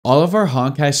All of our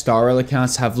Honkai Star Rail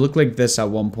accounts have looked like this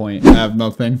at one point. I have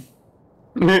nothing.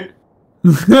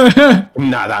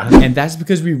 Nada. And that's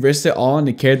because we risked it all on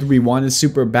the character we wanted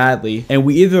super badly, and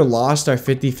we either lost our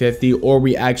 50-50 or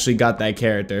we actually got that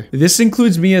character. This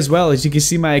includes me as well, as you can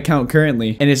see my account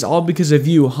currently, and it's all because of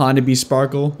you, Hanabi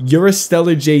Sparkle. You're a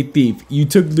stellar Jade thief. You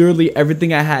took literally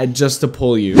everything I had just to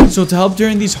pull you. So to help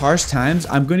during these harsh times,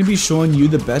 I'm going to be showing you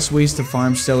the best ways to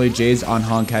farm stellar Jades on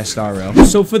Honkai Star Rail.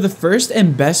 So for the first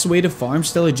and best way to farm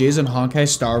stellar Jades on Honkai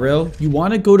Star Rail, you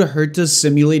want to go to Herta's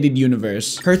simulated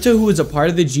universe. Herta, who is a part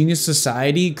of the Genius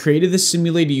Society, created this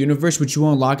simulated universe which you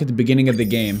unlock at the beginning of the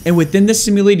game. And within this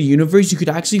simulated universe, you could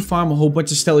actually farm a whole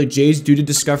bunch of stellar Jades due to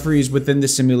discoveries within the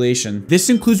simulation. This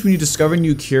includes when you discover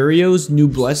new curios, new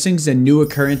blessings, and new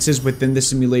occurrences within the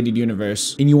simulated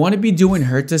universe. And you want to be doing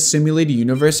Herta's simulated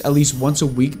universe at least once a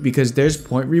week because there's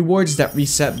point rewards that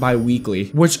reset bi-weekly,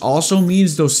 which also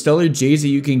means those stellar Jades that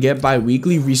you can get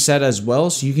bi-weekly reset as well,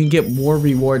 so you can get more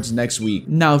rewards next week.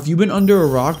 Now, if you've been under a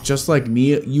rock just like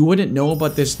me, you wouldn't know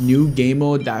about this new game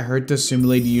mode that Herta's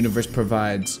simulated universe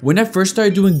provides. When I first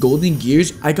started doing golden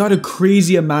gears, I got a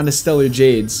crazy amount of stellar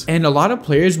Jades, and a lot of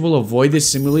players will avoid this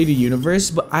simulated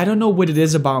universe, but I don't know what it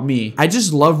is about me. I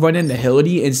just love running the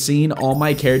Hildy and seeing all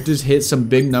my characters hit some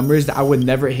big numbers that I would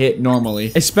never hit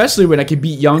normally, especially when I could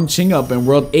beat Yang Ching up in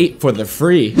World 8 for the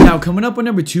free. Now, coming up on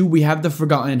number 2, we have the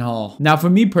Forgotten Hall. Now, for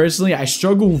me personally, I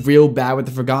struggle real bad with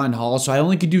the Forgotten Hall, so I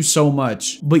only could do so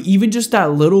much, but even just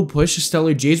that little push of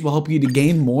stellar Jades will help you to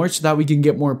gain more so that we can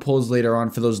get more pulls later on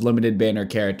for those limited banner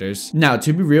characters. Now,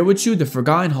 to be real with you, the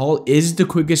Forgotten Hall is the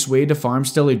quickest way to farm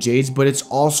stellar Jades, but it's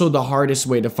also the hardest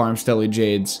way to farm stellar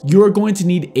Jades. You are going to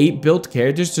need 8 built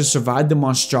characters to survive the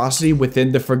monstrosity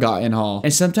within the Forgotten Hall,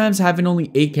 and sometimes having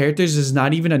only 8 characters is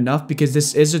not even enough because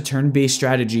this is a turn-based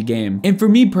strategy game. And for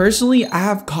me personally, I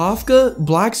have Kafka,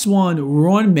 Black Swan,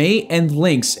 Ruan Mei, and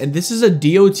Lynx, and this is a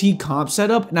DOT comp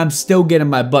setup, and I'm still getting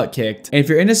my butt kicked. And if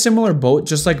you're in a similar boat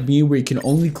just like me where you can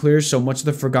only clear so much of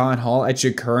the Forgotten Hall at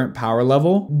your current power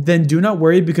level, then do not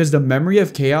worry because the Memory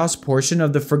of Chaos portion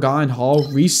of the Forgotten Hall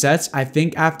resets, I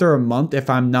think, after a month if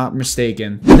I'm not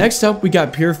mistaken. Next up, we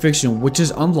got Pure Fiction, which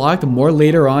is unlocked more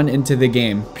later on into the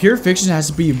game. Pure Fiction has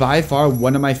to be by far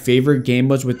one of my favorite game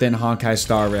modes within Honkai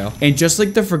Star Rail. And just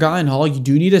like the Forgotten Hall, you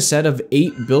do need a set of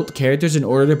 8 built characters in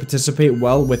order to participate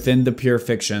well within the Pure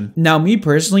Fiction. Now, me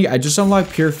personally, I just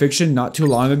unlocked Pure Fiction not too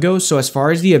long ago, so as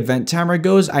far as the event timer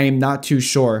goes, I am not too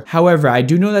sure. However, I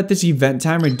do know that this event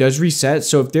timer does reset,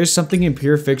 so if there's something in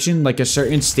Pure Fiction, like a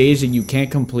certain stage that you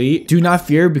can't complete, do not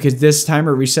fear because this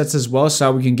timer resets as well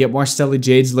so we can get more stellar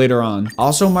Jades later on.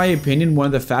 Also, in my opinion, one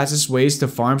of the fastest ways to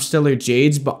farm stellar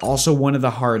Jades, but also one of the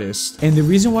hardest. And the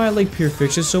reason why I like Pure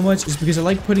Fiction so much is because I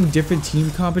like putting different team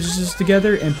compositions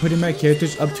together and putting my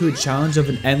characters up to a challenge of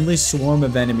an endless swarm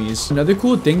of enemies. Another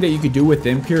cool thing that you could do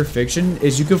within Pure Fiction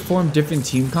is you could form different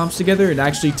team comps together and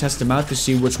actually test them out to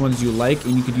see which ones you like,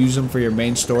 and you could use them for your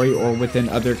main story or within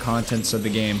other contents of the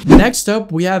game. Next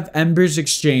up, we have Embers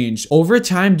Exchange. Over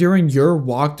time during your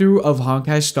walkthrough of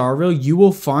Honkai Star Rail, you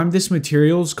will farm this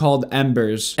materials called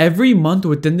Embers. Every month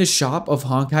within the shop of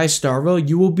Honkai Star Rail,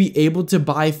 you will be able to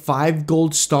buy 5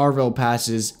 gold Star Rail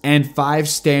passes and 5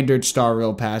 standard Star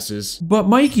Rail passes. But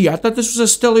Mikey, I thought this was a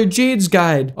Stellar Jades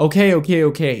guide.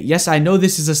 Okay. Yes, I know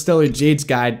this is a Stellar Jades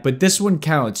guide, but this one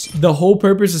counts. The whole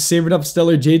purpose of saving up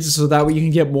Stellar Jades is so that way you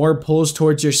can get more pulls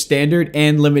towards your standard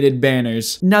and limited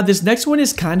banners. Now, this next one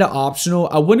is kind of optional.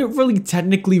 I wouldn't really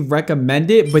technically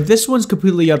recommend it, but this one's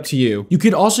completely up to you. You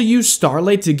could also use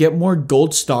Starlight to get more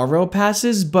gold Star Rail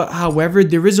passes, but however,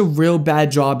 there is a real bad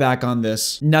drawback on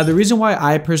this. Now, the reason why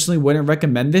I personally wouldn't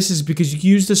recommend this is because you can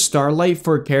use the Starlight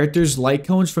for characters' light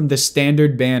cones from the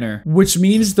standard banner, which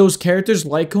means those characters'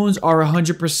 light cones are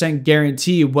 100%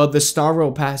 guaranteed, while the Star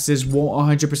Rail passes won't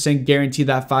 100% guarantee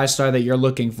that 5-star that you're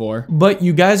looking for. But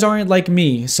you guys aren't like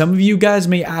me. Some of you guys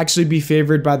may actually be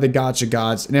favored by the gacha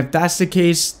gods, and if that's the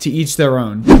case, to each their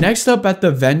own. Next up at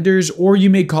the vendors, or you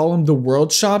may call them the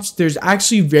world shops, there's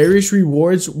actually various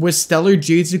rewards with stellar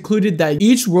Jades included that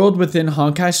each world within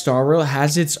Honkai Star Rail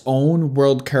has its own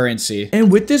world currency.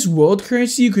 And with this world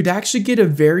currency, you could actually get a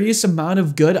various amount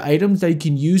of good items that you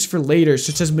can use for later,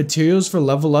 such as materials for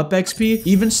level up XP,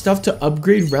 even stuff to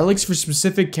upgrade relics for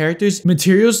specific characters,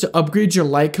 materials to upgrade your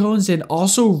light cones, and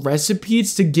also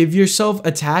recipes to give yourself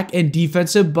buff, attack, and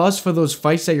defensive buffs for those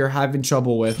fights that you're having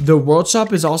trouble with. The world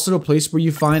shop is also the place where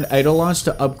you find eidolons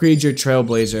to upgrade your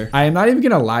trailblazer. I am not even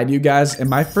gonna lie to you guys, in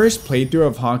my first playthrough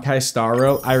of Honkai Star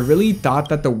Rail, I really thought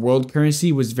that the world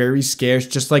currency was very scarce,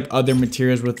 just like other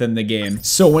materials within the game.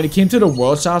 So when it came to the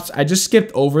world shops, I just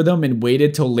skipped over them and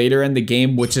waited till later in the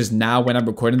game, which is now when I'm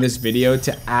recording this video,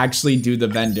 to actually do the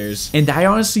vendors. And I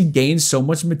honestly gained so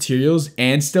much materials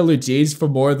and stellar jades for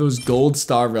more of those gold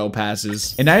Star Rail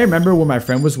passes. And I remember when my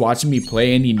friend was watching me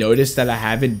play and he noticed that I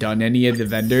haven't done any of the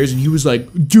vendors, and he was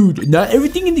like, dude, not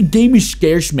everything in the game is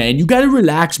scarce, man. You gotta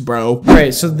relax, bro.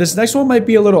 Alright, so this next one might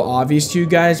be a little obvious to you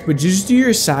guys, but just do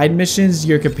your side missions,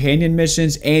 your companion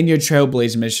missions, and your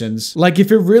trailblaze missions. Like,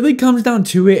 if it really comes down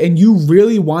to it and you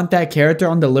really want that character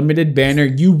on the limited banner,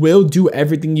 you will do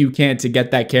everything you can to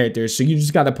get that character, so you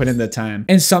just gotta put in the time.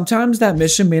 And sometimes that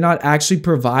mission may not actually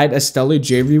provide a stellar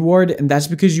jade reward, and that's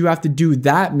because you have to do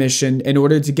that mission in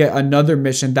order to get another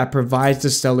mission that provides the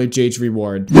stellar jade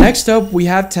reward. Next up, we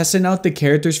have testing out the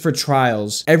characters for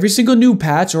trials. Every single new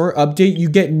patch or update, you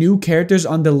get new characters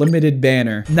on the limited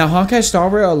banner. Now, Honkai Star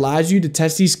Rail allows you to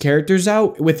test these characters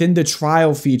out within the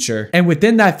trial feature. And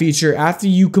within that feature, after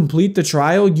you complete the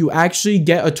trial, you actually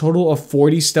get a total of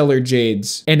 40 stellar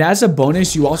jades. And as a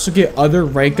bonus, you also get other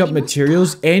rank up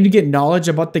materials, and you get knowledge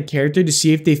about the character to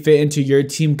see if they fit into your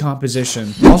team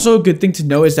composition. Also, a good thing to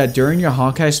know is that during your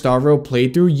Honkai Star Rail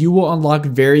playthrough, you will unlock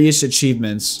various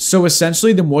achievements. So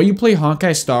essentially, the more you play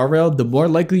Honkai Star Rail, the more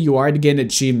likely you are to get an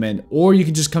achievement. Or you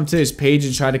can just come to this page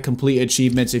and try to complete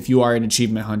achievements if you are an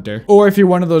achievement hunter. Or if you're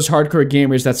one of those hardcore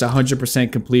gamers that's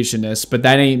 100% completionist, but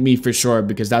that ain't me for sure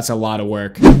because that's a lot of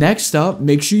work. Next up,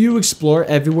 make sure you explore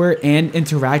everywhere and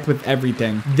interact with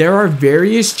everything. There are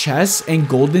various chests and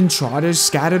golden trotters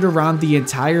scattered around the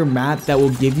entire map that will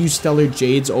give you stellar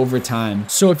jades over time.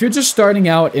 So if you're just starting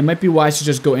out, it might be wise to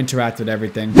just go interact with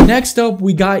everything. Next up,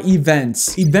 we got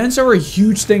events. Events are a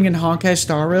huge thing in Honkai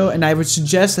Star Rail, and I would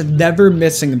suggest never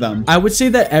missing them. I would say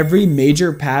that every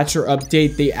major patch or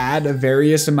update, they add a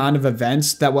various amount of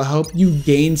events that will help you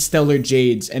gain stellar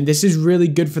jades, and this is really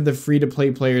good for the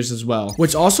free-to-play players as well.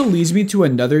 Which also leads me to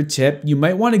another tip. You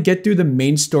might want to get through the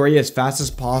main story as fast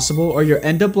as possible, or you'll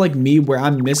end up like me where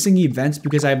I'm missing events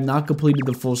because I have not completed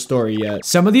the full story yet.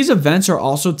 Some of these events are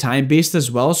also time-based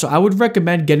as well, so I would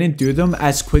recommend getting through them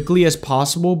as quickly as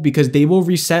possible because they will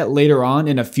reset later on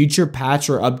in a future patch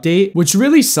or update, which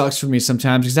really sucks for me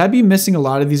sometimes because I'd be missing a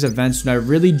lot of these events and I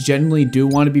really genuinely do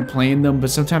want to be playing them, but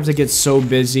sometimes I get so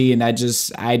busy and I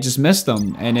just miss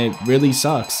them, and it really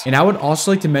sucks. And I would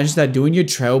also like to mention that doing your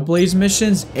trailblaze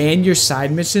missions and your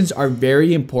side missions are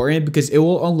very important because it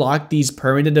will unlock these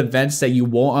permanent events that you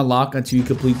won't unlock until you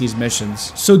complete these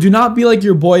missions. So do not be like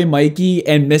your boy Mikey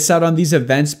and miss out on these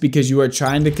events because you are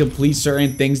trying to complete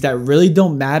certain things that really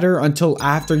don't matter until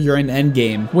after you're in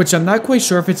endgame, which I'm not quite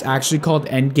sure if it's actually called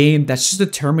endgame. That's just a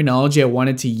terminology I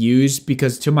wanted to use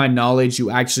because to my knowledge, you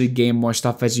actually gain more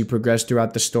stuff as you progress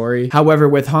throughout the story. However,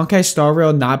 with Honkai Star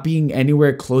Rail not being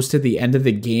anywhere close to the end of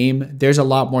the game, there's a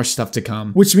lot more stuff to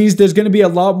come, which means there's going to be a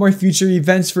lot more future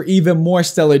events for even more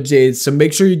stellar jades, so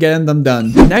make sure you're getting them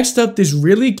done. Next up, this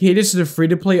really caters to the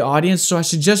free-to-play audience, so I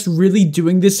suggest really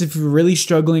doing this if you're really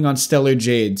struggling on stellar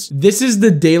jades. This is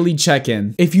the daily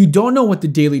check-in. If you don't know what the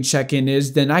daily check-in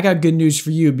is, then I got good news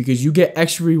for you because you get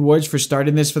extra rewards for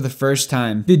starting this for the first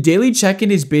time. The daily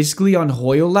check-in is basically on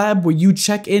HoYoLab where you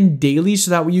check in daily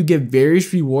so that way you get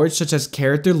various rewards such as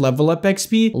character level up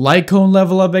XP, light cone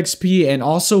level up XP, and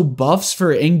also buffs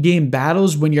for in-game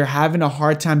battles when you're having a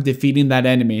hard time defeating that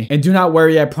enemy. And do not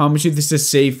worry, I promise you this is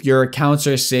safe. Your accounts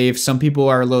are safe. Some people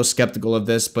are a little skeptical of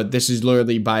this, but this is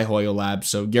literally by HoYoLab,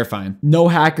 so you're fine. No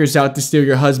hackers out to steal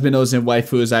your husbandos and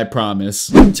waifus, I promise.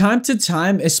 From time to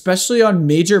time, especially on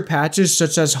major patches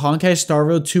such as Honkai Star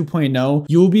Rail 2.0,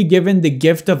 you will be given the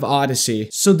gift of Odyssey.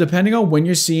 So depending on when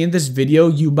you're seeing this video,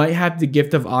 you might have the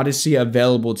gift of Odyssey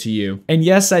available to you. And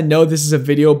yes, I know this is a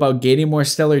video about gaining more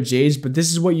stellar jades, but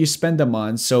this is what you spend them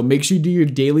on, so make sure you do your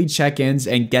daily check-ins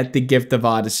and get the gift of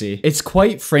Odyssey. It's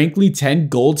quite frankly 10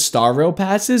 gold Star Rail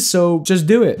passes, so just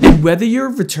do it. And whether you're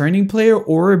a returning player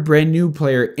or a brand new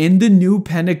player, in the new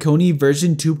Penacony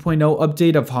version 2.0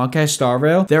 update of Honkai Star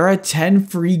Rail, there are 10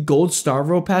 free gold Star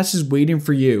Rail passes waiting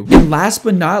for you. And last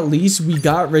but not least, we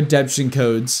got redemption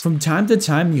codes. From time to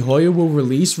time, miHoYo will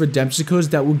release redemption codes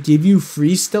that will give you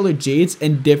free stellar jades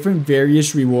and different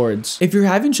various rewards. If you're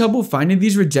having trouble finding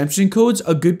these redemption codes,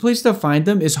 a good place to find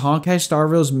them is Honkai Star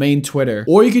Rail's main Twitter.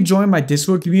 Or you could join my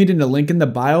Discord community in the link in the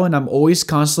bio, and I'm always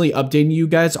constantly updating you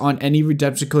guys on any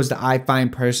redemption codes that I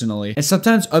find personally. And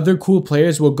sometimes other cool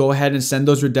players will go ahead and send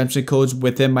those redemption codes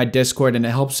within my Discord, and it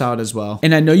helps out as well.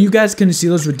 And I know you guys couldn't see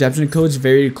those redemption codes codes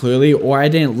very clearly, or I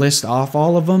didn't list off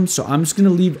all of them, so I'm just gonna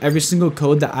leave every single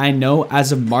code that I know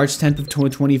as of March 10th of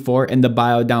 2024 in the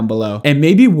bio down below. And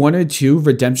maybe 1 or 2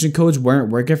 redemption codes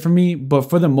weren't working for me, but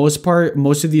for the most part,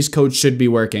 most of these codes should be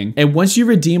working. And once you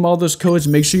redeem all those codes,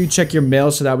 make sure you check your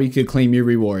mail so that we could claim your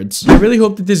rewards. I really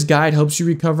hope that this guide helps you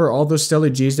recover all those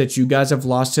stellar G's that you guys have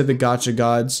lost to the gacha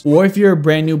gods. Or if you're a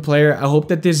brand new player, I hope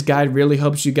that this guide really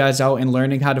helps you guys out in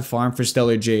learning how to farm for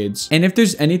stellar Jades. And if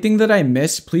there's anything that I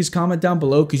missed, please comment down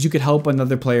below because you could help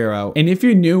another player out. And if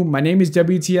you're new, my name is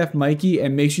wtfmikxy,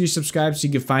 and make sure you subscribe so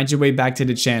you can find your way back to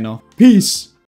the channel. Peace!